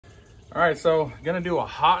All right, so gonna do a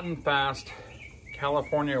hot and fast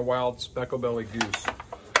California wild specklebelly goose.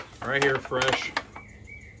 Right here, fresh.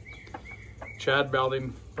 Chad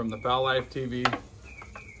Belding from the Foul Life TV,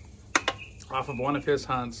 off of one of his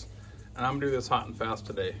hunts, and I'm gonna do this hot and fast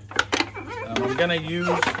today. I'm gonna use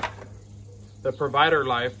the Provider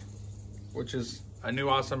Life, which is a new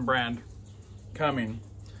awesome brand coming.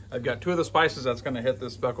 I've got two of the spices that's gonna hit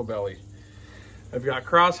this specklebelly. I've got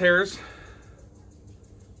crosshairs.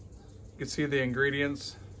 You can see the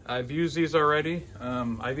ingredients. I've used these already.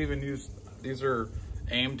 I've even used, these are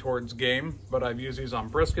aimed towards game, but I've used these on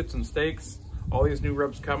briskets and steaks. All these new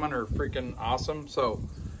rubs coming are freaking awesome. So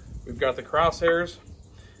we've got the crosshairs,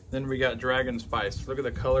 then we got dragon spice. Look at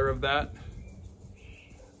the color of that.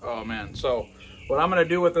 Oh man. So what I'm gonna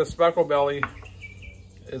do with this specklebelly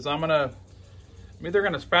is I'm either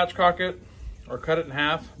gonna spatchcock it or cut it in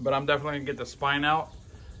half, but I'm definitely gonna get the spine out.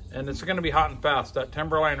 And it's gonna be hot and fast. That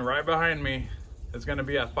Timberline right behind me is gonna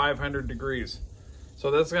be at 500 degrees.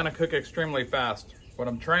 So this is gonna cook extremely fast. What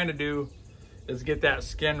I'm trying to do is get that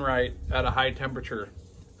skin right at a high temperature.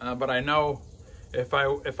 But I know if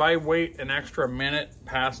I wait an extra minute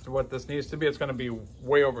past what this needs to be, it's gonna be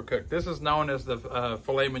way overcooked. This is known as the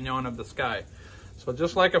filet mignon of the sky. So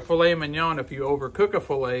just like a filet mignon, if you overcook a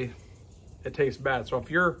filet, it tastes bad. So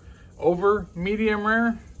if you're over medium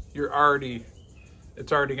rare,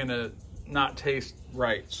 it's already gonna not taste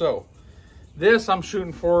right. So this I'm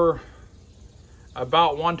shooting for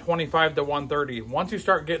about 125 to 130. Once you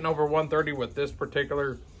start getting over 130 with this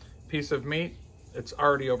particular piece of meat, it's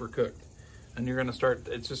already overcooked. And you're gonna start,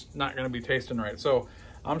 it's just not gonna be tasting right. So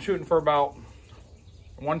I'm shooting for about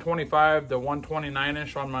 125 to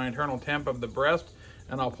 129-ish on my internal temp of the breast,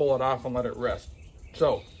 and I'll pull it off and let it rest.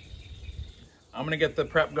 So I'm gonna get the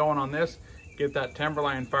prep going on this, get that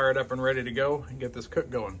Timberline fired up and ready to go, and get this cook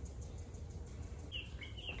going.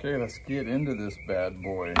 Okay, let's get into this bad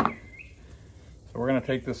boy. So we're gonna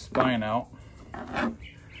take this spine out.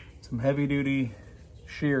 Some heavy duty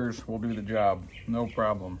shears will do the job, no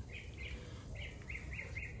problem.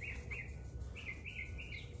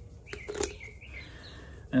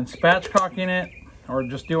 And spatchcocking it, or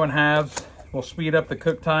just doing halves, will speed up the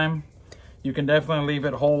cook time. You can definitely leave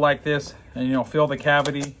it whole like this and fill the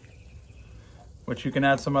cavity, which you can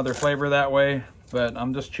add some other flavor that way. But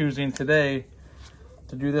I'm just choosing today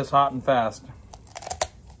to do this hot and fast.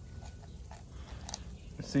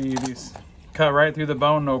 See, these cut right through the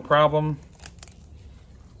bone, no problem.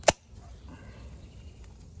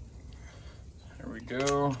 There we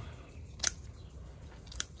go.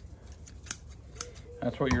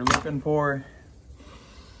 That's what you're looking for.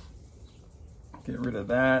 Get rid of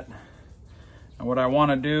that. And what I want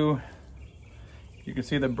to do, you can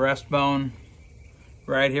see the breastbone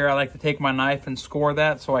right here. I like to take my knife and score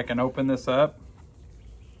that so I can open this up.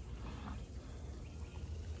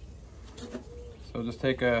 So just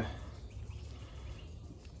take a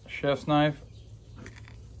chef's knife,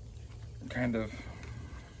 kind of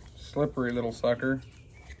slippery little sucker.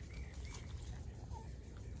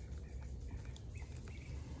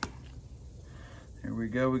 Here we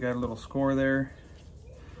go, we got a little score there.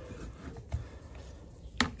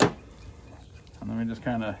 And let me just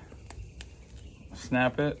kind of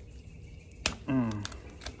snap it. There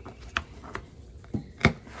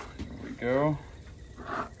we go.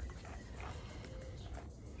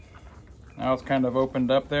 Now it's kind of opened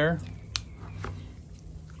up there.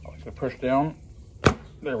 I'll just push down.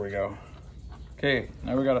 There we go. Okay,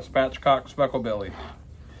 now we got a spatchcock specklebelly.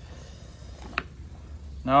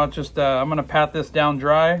 Now it's just, I'm gonna pat this down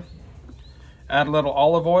dry, add a little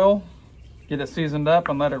olive oil, get it seasoned up,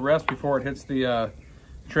 and let it rest before it hits the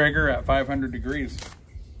Traeger at 500 degrees.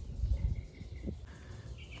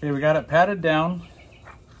 Okay, we got it patted down.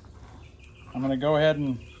 I'm gonna go ahead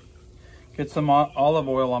and get some olive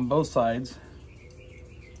oil on both sides.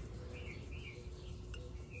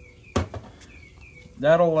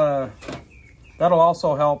 That'll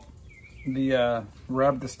also help the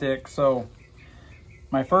rub to stick. So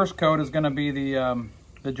my first coat is going to be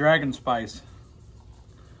the dragon spice.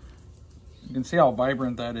 You can see how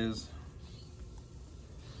vibrant that is.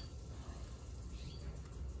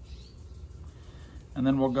 And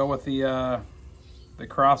then we'll go with the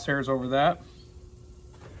crosshairs over that.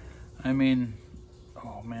 I mean,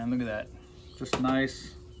 oh man, look at that. Just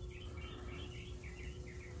nice.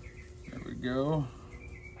 There we go.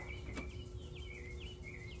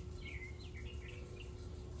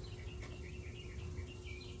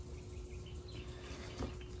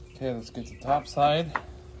 Okay, let's get the top side.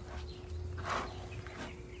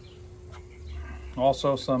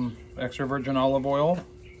 Also some extra virgin olive oil.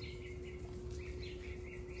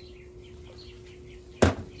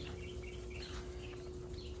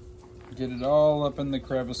 Get it all up in the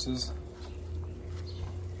crevices.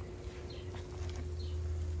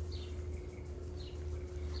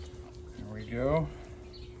 There we go.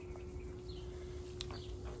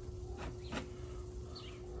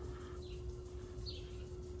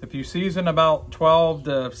 If you season about 12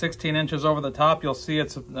 to 16 inches over the top, you'll see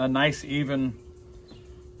it's a nice even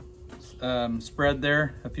spread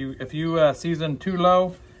there. If you season too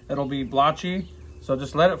low, it'll be blotchy. So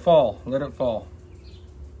just let it fall, let it fall.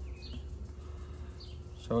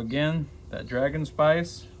 So again, that dragon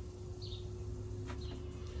spice,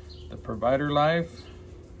 the Provider Life,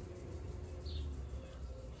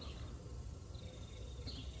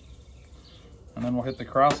 and then we'll hit the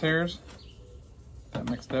crosshairs. That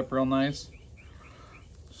mixed up real nice.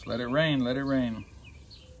 Just let it rain, let it rain.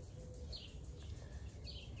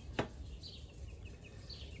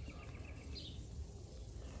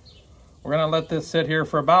 We're gonna let this sit here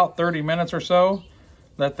for about 30 minutes or so.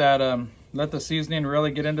 Let the seasoning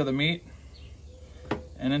really get into the meat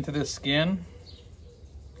and into this skin.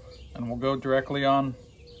 And we'll go directly on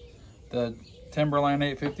the Timberline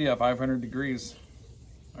 850 at 500 degrees.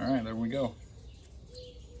 All right, there we go.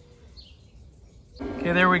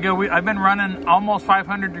 Okay, there we go. I've been running almost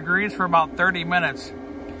 500 degrees for about 30 minutes.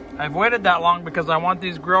 I've waited that long because I want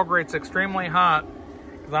these grill grates extremely hot,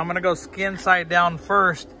 because I'm gonna go skin side down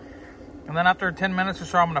first, and then after 10 minutes or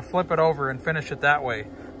so, I'm gonna flip it over and finish it that way.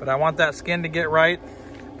 But I want that skin to get right,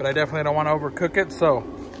 but I definitely don't want to overcook it. So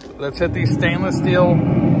let's hit these stainless steel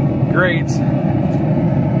grates. You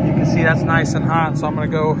can see that's nice and hot, so I'm gonna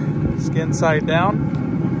go skin side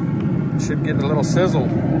down. Should get a little sizzle.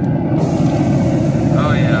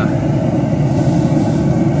 Oh yeah,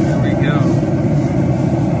 there we go.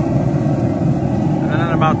 And then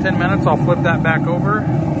in about 10 minutes, I'll flip that back over,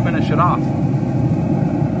 I'll finish it off.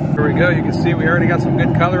 Here we go, you can see we already got some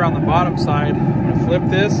good color on the bottom side. I'm gonna flip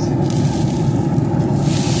this. Look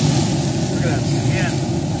at that skin.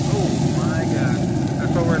 Oh my God,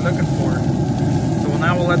 that's what we're looking for. So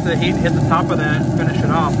now we'll let the heat hit the top of that and finish it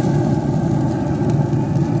off.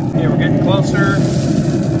 Okay, we're getting closer.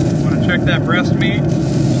 Check that breast meat.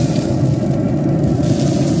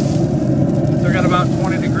 Still got about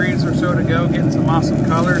 20 degrees or so to go, getting some awesome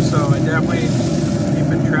color. So I definitely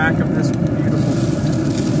keeping track of this beautiful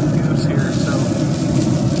goose here. So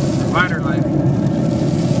Provider Life,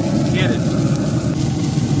 get it.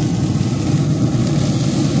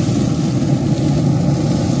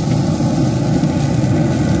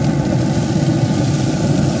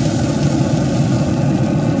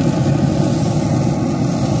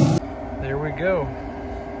 Go. Look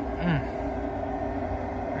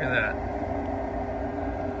at that.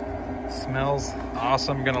 Smells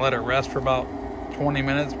awesome. I'm gonna let it rest for about 20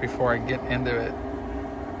 minutes before I get into it.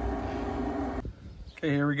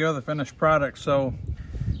 Okay, here we go, the finished product. So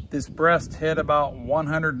this breast hit about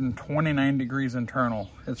 129 degrees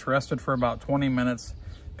internal. It's rested for about 20 minutes.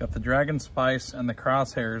 Got the dragon spice and the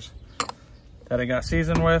crosshairs that I got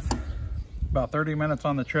seasoned with. About 30 minutes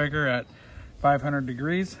on the trigger at 500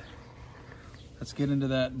 degrees. Let's get into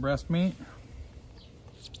that breast meat.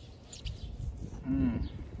 Here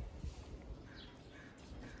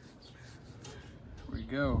we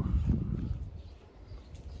go.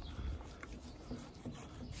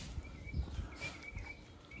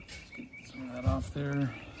 Get some of that off there.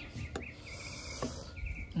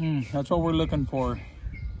 That's what we're looking for.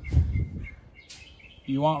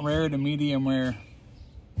 You want rare to medium rare.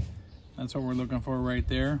 That's what we're looking for right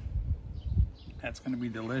there. That's gonna be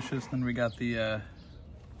delicious. Then we got the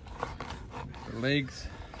legs.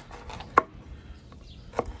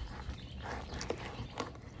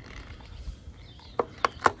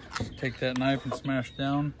 Just take that knife and smash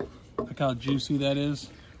down. Look how juicy that is.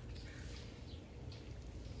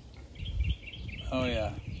 Oh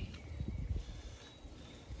yeah.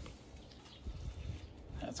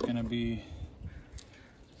 That's gonna be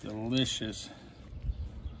delicious.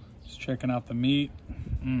 Just checking out the meat.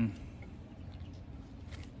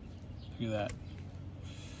 Look at that.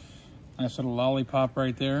 Nice little lollipop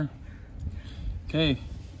right there. Okay,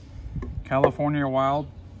 California Wild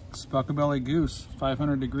Specklebelly Goose,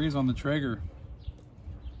 500 degrees on the Traeger.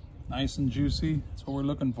 Nice and juicy, that's what we're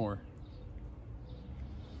looking for.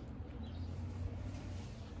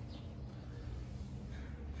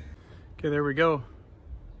 Okay, there we go.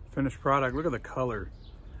 Finished product. Look at the color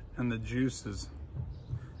and the juices.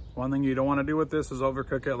 One thing you don't want to do with this is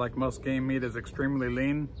overcook it. Like most game meat is extremely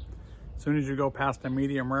lean. As soon as you go past a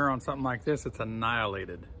medium rare on something like this, it's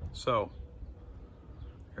annihilated. So,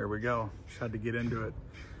 here we go. Just had to get into it.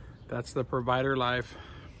 That's the Provider Life.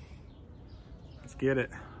 Let's get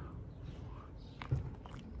it.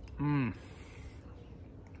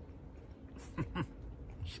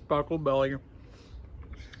 Specklebelly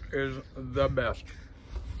is the best.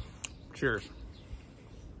 Cheers.